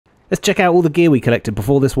Let's check out all the gear we collected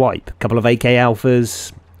before this wipe. A couple of AK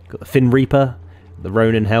Alphas, got the Fin Reaper, the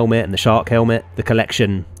Ronin helmet and the Shark helmet. The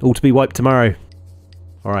collection, all to be wiped tomorrow.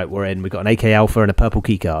 Alright, we're in. We've got an AK Alpha and a purple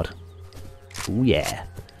keycard. Oh yeah.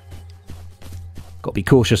 Got to be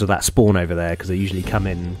cautious of that spawn over there, because they usually come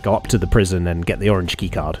in, go up to the prison and get the orange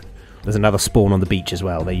keycard. There's another spawn on the beach as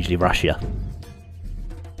well. They usually rush you.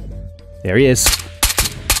 There he is.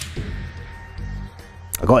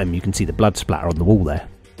 I got him. You can see the blood splatter on the wall there.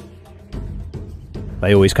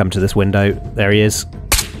 They always come to this window. There he is.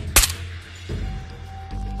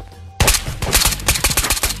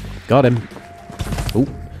 Got him. Oh,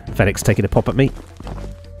 Fenix taking a pop at me.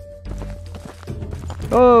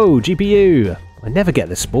 Oh, GPU. I never get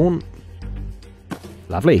this spawn.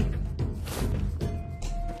 Lovely.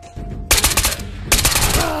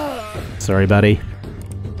 Sorry, buddy.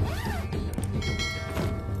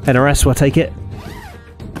 NRS, we'll take it.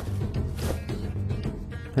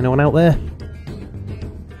 Anyone out there?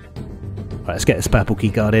 Right, let's get this purple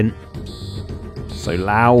keycard in. So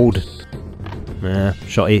loud. Nah,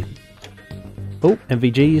 shotty. Oh,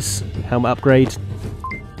 MVGs. Helmet upgrade.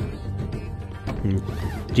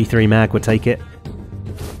 G3 mag, we'll take it.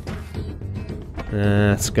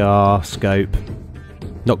 Scar, scope.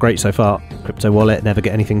 Not great so far. Crypto wallet, never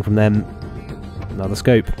get anything from them. Another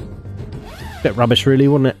scope. Bit rubbish really,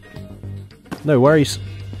 wouldn't it? No worries.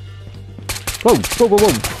 Whoa, whoa, whoa,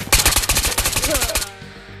 whoa.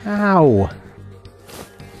 Ow.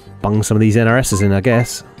 Bung some of these NRSs in, I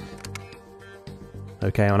guess.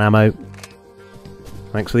 Okay, on ammo.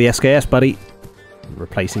 Thanks for the SKS, buddy.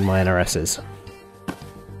 Replacing my NRSs.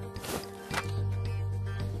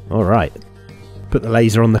 Alright. Put the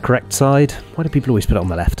laser on the correct side. Why do people always put it on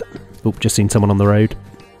the left? Oop, just seen someone on the road.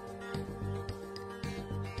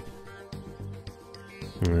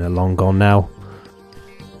 They're long gone now.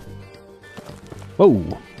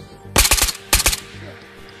 Whoa!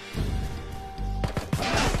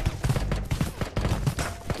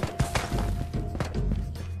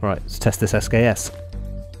 Right, let's test this SKS.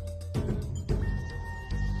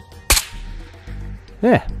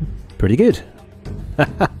 Yeah, pretty good.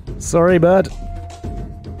 Sorry, bud.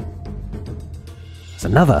 There's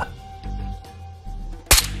another.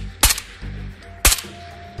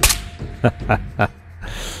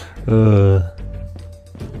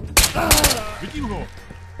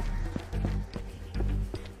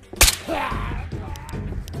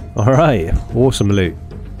 Alright, awesome loot.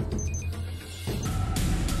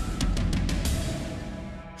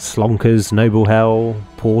 Slonkers, Noble Hell,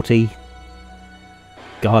 Porty,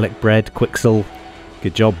 Garlic Bread, Quixel.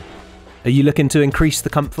 Good job. Are you looking to increase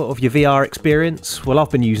the comfort of your VR experience? Well,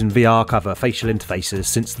 I've been using VR Cover facial interfaces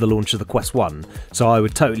since the launch of the Quest 1, so I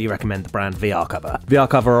would totally recommend the brand VR Cover. VR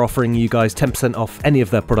Cover are offering you guys 10% off any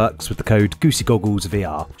of their products with the code GooseyGoggles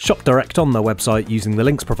VR. Shop direct on their website using the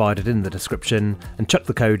links provided in the description, and chuck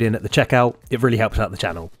the code in at the checkout. It really helps out the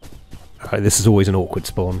channel. Alright, this is always an awkward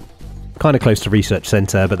spawn. Kind of close to Research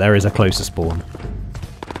Centre, but there is a closer spawn.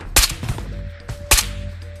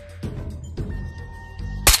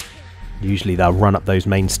 Usually they'll run up those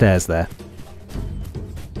main stairs there.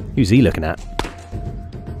 Who's he looking at?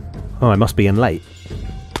 Oh, I must be in late.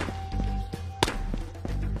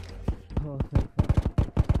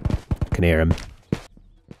 Can hear him.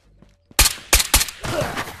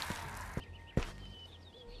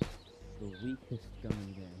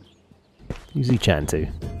 Who's he chatting to?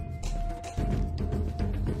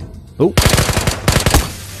 Oh!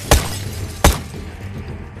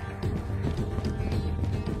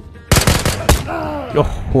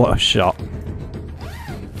 Oh, what a shot.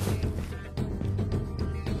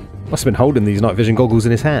 Must have been holding these night vision goggles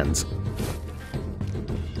in his hands.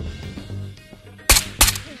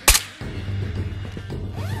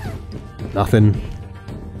 Nothing.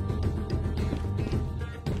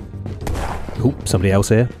 Oh, somebody else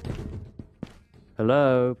here.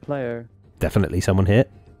 Hello, player. Definitely someone here.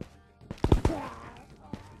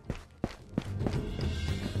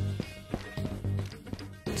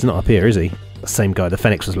 He's not up here, is he? The same guy the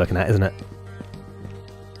Fenix was looking at, isn't it?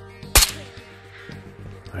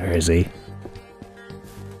 Where is he?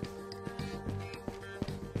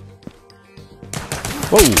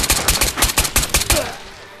 Whoa!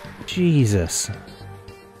 Jesus.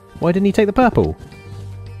 Why didn't he take the purple?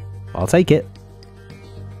 I'll take it.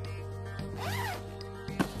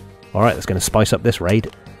 Alright, that's going to spice up this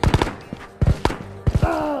raid.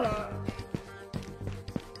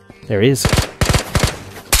 There he is.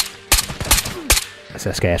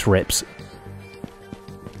 This SKS rips.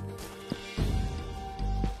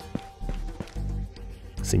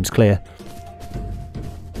 Seems clear.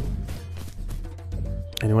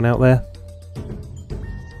 Anyone out there?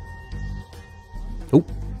 Oh.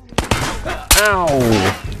 Ow!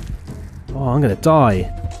 Oh, I'm gonna die.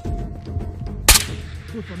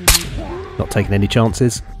 Not taking any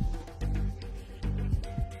chances.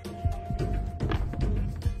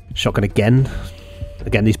 Shotgun again.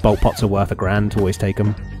 Again, these bolt pots are worth £1. Always take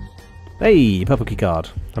them. Hey, purple key card.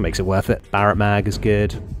 That makes it worth it. Barrett mag is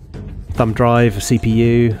good. Thumb drive,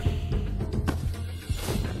 CPU.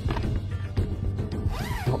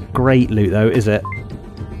 Not great loot though, is it?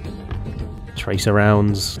 Tracer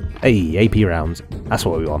rounds. Hey, AP rounds. That's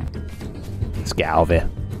what we want. Let's get out of here.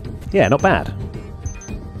 Yeah, not bad.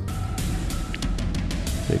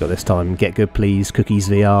 We got this time. Get Good Please, Cookies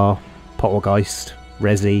VR, Poltergeist,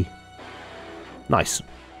 Resi. Nice.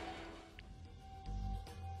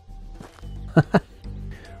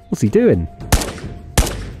 What's he doing?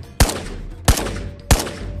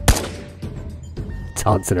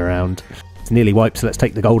 Dancing around. It's nearly wiped, so let's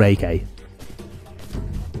take the gold AK.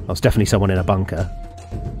 Oh, it's definitely someone in a bunker.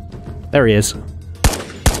 There he is.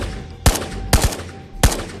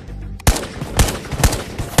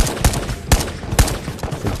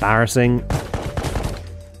 It's embarrassing.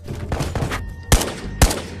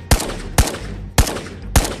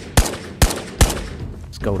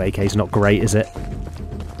 This gold AK's not great, is it?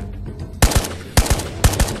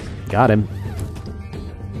 Got him.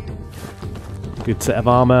 Good set of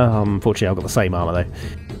armour. Unfortunately, I've got the same armour though.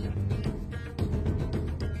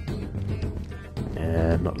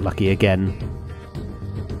 Yeah, not lucky again.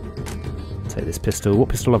 Take this pistol. What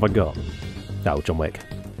pistol have I got? Oh, John Wick.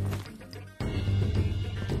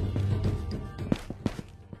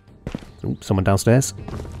 Oh, someone downstairs.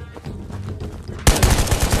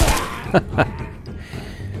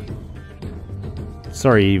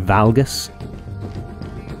 Sorry, Valgus.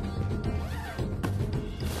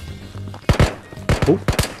 Oh.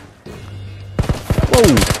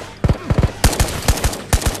 Whoa!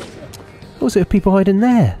 What was it of people hiding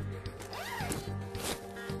there?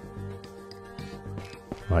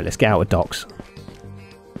 Right, let's get out of docks.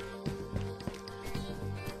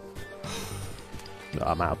 Oh,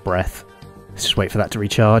 I'm out of breath. Let's just wait for that to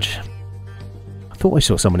recharge. I thought I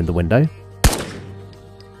saw someone in the window.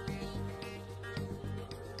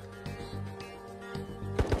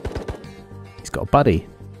 He's got a buddy.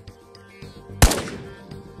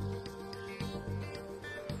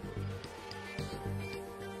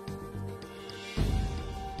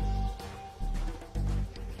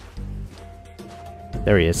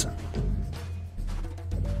 There he is.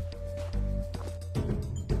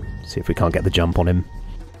 See if we can't get the jump on him.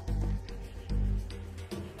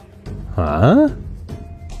 Huh?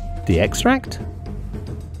 The extract?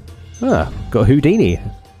 Ah, got Houdini.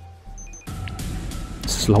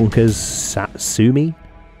 Slonkers, Satsumi,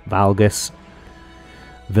 Valgus,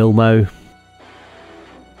 Vilmo.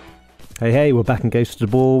 Hey, hey, we're back in Ghosts of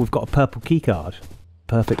Tabor. We've got a purple keycard.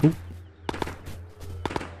 Perfect. Ooh.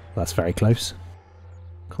 That's very close.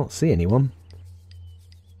 Can't see anyone.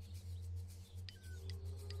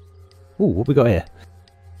 Ooh, what we got here?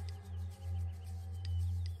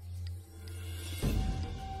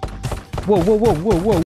 Whoa, whoa, whoa, whoa, whoa!